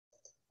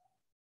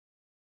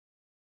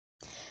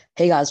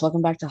Hey guys,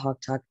 welcome back to Hawk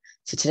Talk.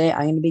 So today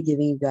I'm going to be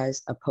giving you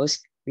guys a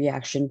post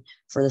reaction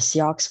for the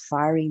Seahawks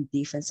firing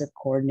defensive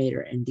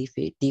coordinator and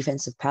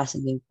defensive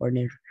passing game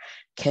coordinator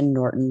Ken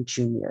Norton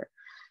Jr.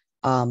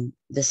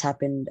 This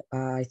happened,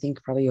 I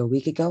think, probably a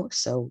week ago.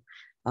 So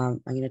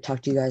I'm going to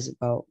talk to you guys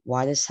about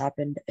why this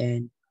happened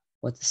and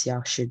what the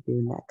Seahawks should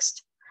do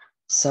next.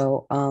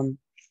 So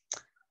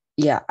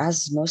yeah,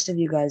 as most of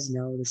you guys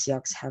know, the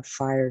Seahawks have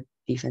fired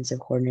defensive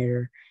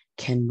coordinator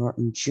Ken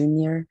Norton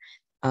Jr.,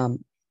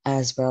 um,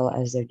 as well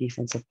as their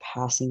defensive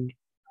passing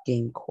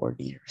game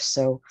coordinator.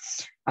 So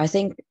I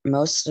think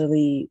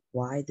mostly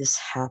why this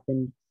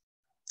happened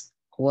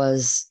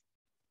was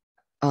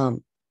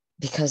um,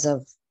 because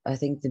of, I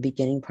think, the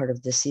beginning part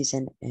of this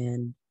season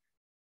and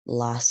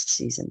last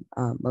season,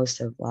 most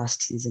of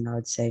last season, I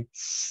would say,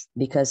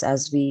 because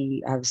as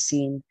we have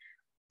seen,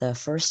 the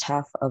first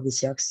half of the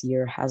Seahawks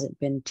year hasn't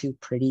been too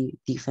pretty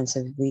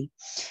defensively.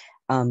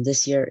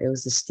 This year it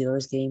was the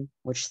Steelers game,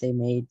 which they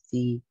made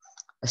a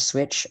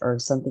switch or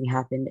something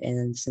happened, and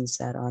then since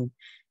that on,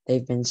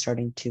 they've been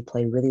starting to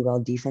play really well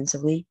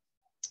defensively,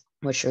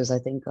 which was I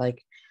think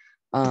like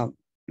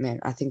man,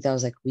 I think that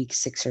was like week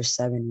 6 or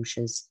 7, which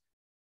is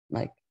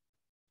like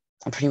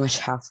I'm pretty much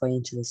halfway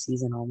into the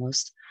season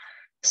almost.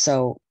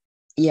 So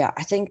yeah,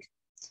 I think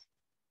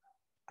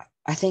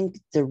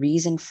the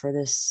reason for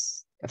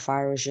this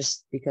fire was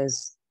just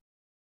because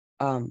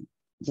um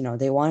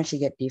they wanted to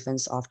get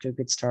defense off to a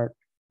good start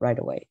right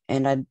away.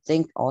 And I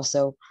think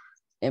also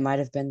it might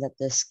have been that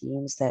the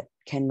schemes that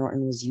Ken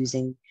Norton was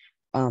using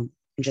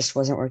just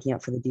wasn't working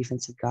out for the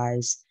defensive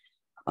guys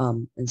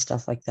and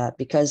stuff like that.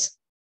 Because,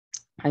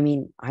 I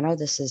mean, I know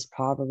this is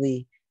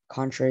probably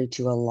contrary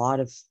to a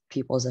lot of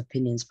people's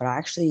opinions, but I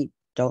actually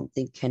don't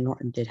think Ken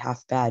Norton did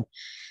half bad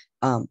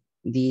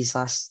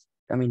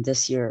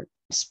this year,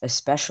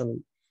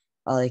 especially.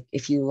 Like,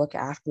 if you look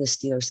after the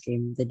Steelers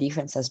game, the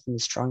defense has been the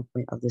strong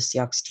point of the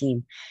Seahawks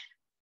team.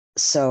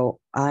 So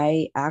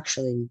I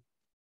actually,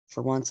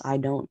 for once, I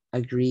don't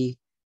agree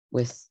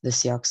with the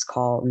Seahawks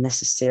call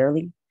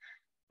necessarily.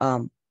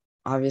 Um,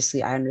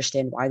 Obviously, I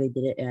understand why they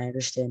did it, and I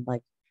understand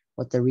like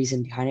what the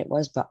reason behind it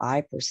was. But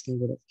I personally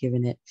would have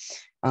given it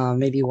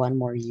maybe one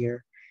more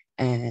year,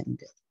 and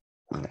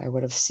I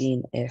would have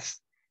seen if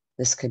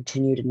this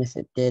continued, and if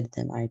it did,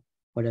 then I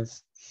would have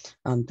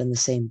done the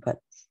same. But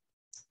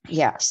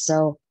yeah,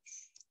 so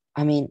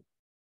I mean,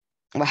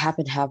 what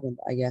happened,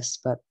 I guess.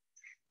 But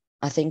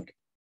I think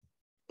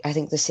I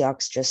think the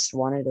Seahawks just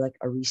wanted like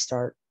a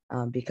restart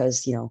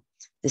because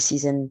the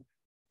season.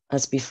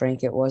 Let's be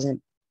frank, it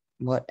wasn't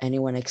what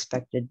anyone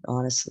expected.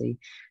 Honestly,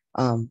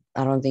 I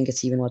don't think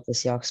it's even what the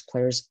Seahawks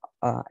players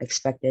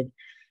expected.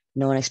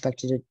 No one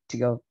expected it to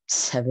go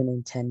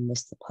 7-10,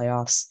 miss the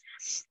playoffs.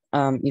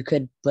 You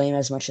could blame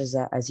as much as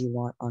that as you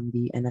want on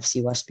the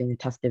NFC West being a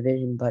tough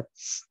division, but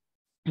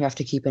you have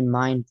to keep in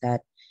mind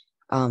that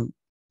um,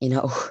 you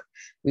know,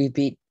 we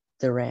beat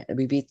the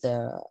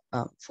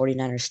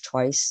 49ers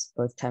twice,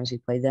 both times we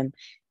played them,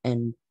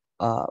 and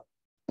uh,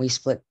 we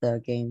split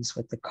the games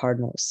with the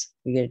Cardinals.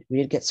 We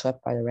did get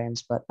swept by the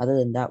Rams, but other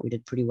than that, we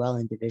did pretty well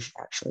in division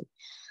actually.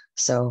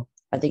 So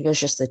I think it was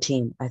just the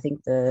team. I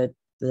think the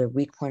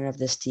weak point of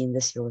this team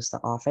this year was the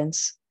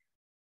offense.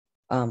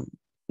 Um,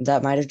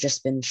 that might have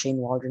just been Shane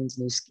Waldron's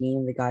new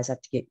scheme. The guys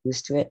have to get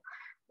used to it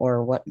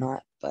or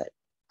whatnot. But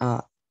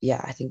uh,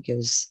 yeah, I think it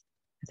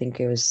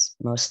was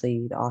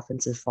mostly the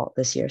offensive fault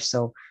this year.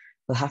 So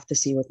we'll have to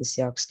see what the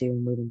Seahawks do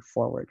moving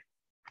forward.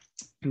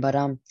 But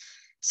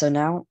so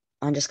now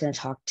I'm just gonna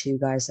talk to you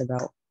guys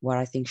about what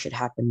I think should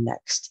happen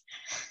next.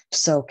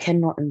 So Ken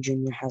Norton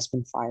Jr. has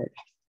been fired.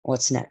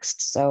 What's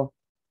next? So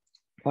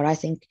what I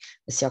think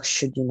the Seahawks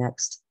should do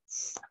next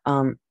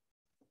um,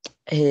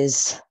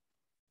 is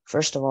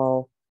first of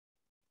all,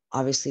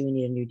 obviously, we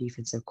need a new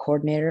defensive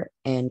coordinator,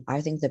 and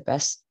I think the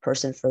best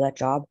person for that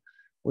job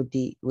would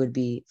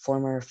be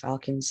former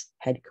Falcons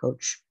head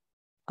coach.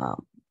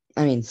 Um,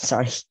 I mean,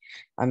 sorry,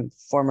 I'm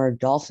former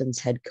Dolphins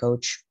head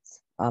coach,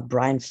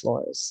 Brian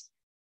Flores.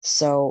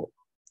 So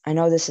I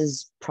know this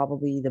is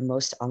probably the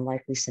most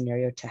unlikely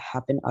scenario to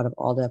happen out of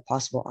all the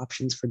possible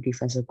options for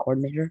defensive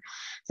coordinator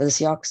for the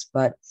Seahawks,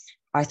 but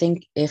I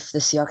think if the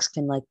Seahawks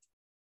can like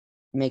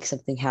make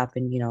something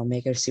happen,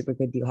 make a super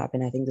good deal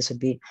happen, I think this would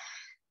be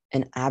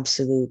an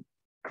absolute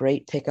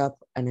great pickup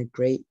and a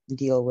great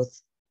deal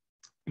with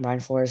Brian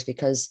Flores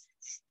because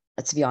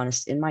let's be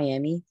honest, in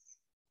Miami,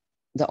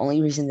 the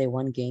only reason they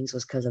won games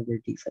was because of their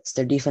defense.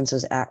 Their defense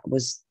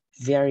was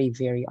very,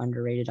 very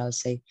underrated, I would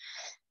say.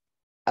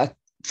 Uh,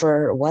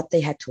 for what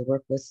they had to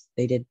work with,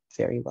 they did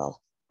very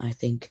well. I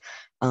think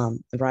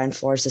Brian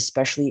Flores,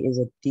 especially, is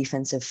a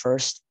defensive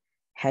first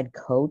head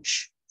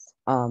coach,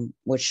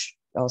 which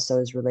also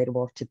is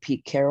relatable to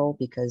Pete Carroll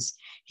because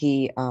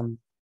he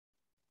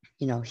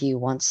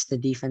wants the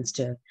defense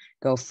to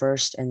go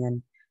first and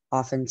then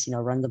offense,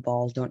 run the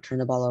ball, don't turn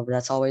the ball over.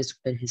 That's always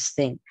been his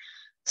thing.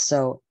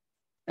 So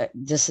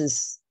this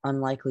is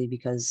unlikely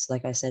because,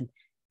 like I said,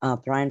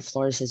 Brian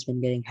Flores has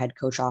been getting head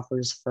coach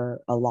offers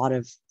for a lot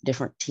of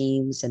different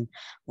teams and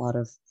a lot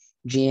of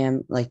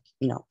GM,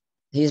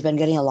 he's been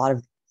getting a lot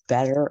of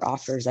better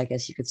offers, I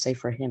guess you could say,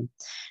 for him.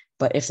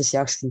 But if the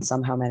Seahawks can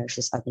somehow manage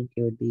this, I think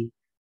it would be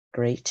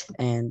great.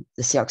 And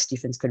the Seahawks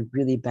defense could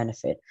really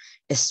benefit,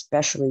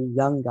 especially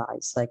young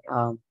guys like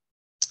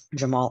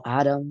Jamal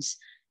Adams.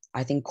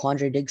 I think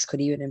Quandre Diggs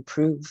could even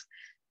improve.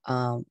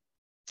 Um,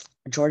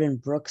 Jordan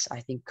Brooks, I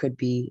think, could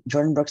be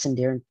Jordan Brooks and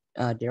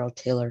Daryl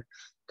Taylor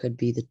could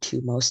be the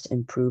two most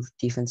improved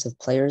defensive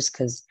players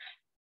because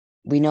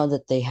we know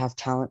that they have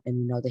talent and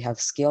we know they have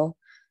skill.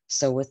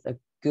 So with a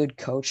good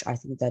coach, I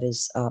think that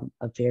is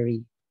a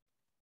very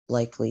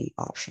likely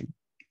option.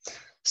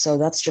 So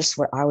that's just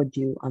what I would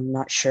do. I'm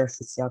not sure if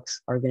the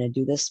Seahawks are going to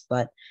do this,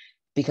 but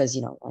because,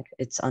 like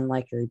it's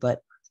unlikely,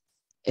 but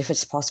if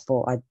it's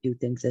possible, I do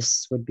think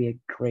this would be a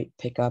great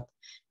pickup.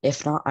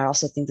 If not, I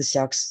also think the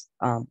Seahawks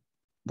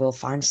will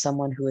find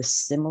someone who is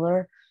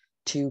similar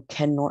to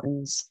Ken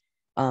Norton's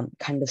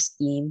kind of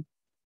scheme,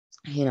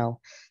 you know,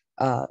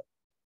 uh,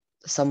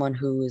 someone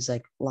who is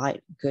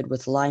like good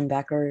with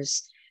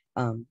linebackers,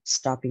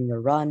 stopping the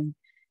run,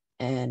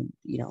 and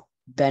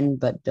bend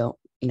but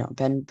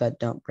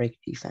don't break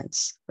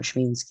defense, which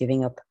means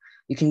giving up.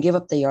 You can give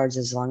up the yards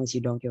as long as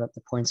you don't give up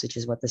the points, which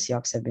is what the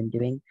Seahawks have been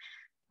doing.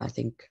 I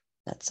think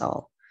that's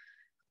all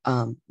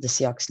the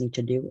Seahawks need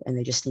to do, and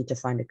they just need to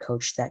find a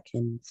coach that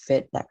can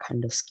fit that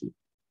kind of scheme.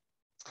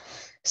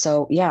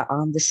 So yeah,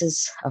 this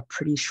is a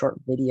pretty short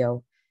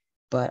video,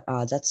 but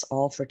that's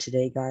all for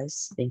today,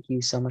 guys. Thank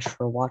you so much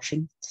for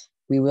watching.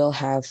 We will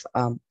have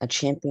a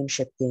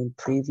championship game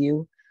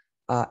preview,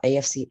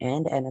 AFC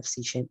and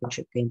NFC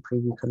championship game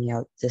preview coming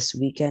out this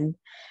weekend.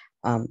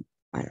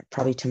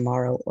 Probably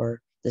tomorrow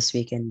or this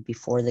weekend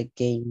before the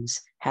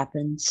games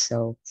happen.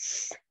 So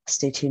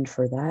stay tuned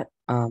for that.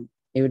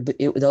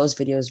 Those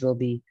videos will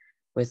be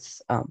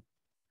with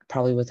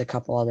probably with a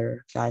couple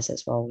other guys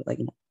as well, like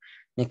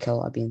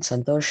Nikhil, Abi, and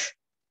Santosh.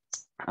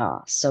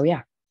 So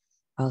yeah,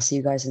 I'll see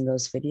you guys in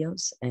those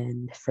videos.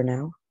 And for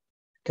now,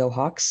 go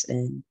Hawks,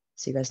 and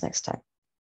see you guys next time.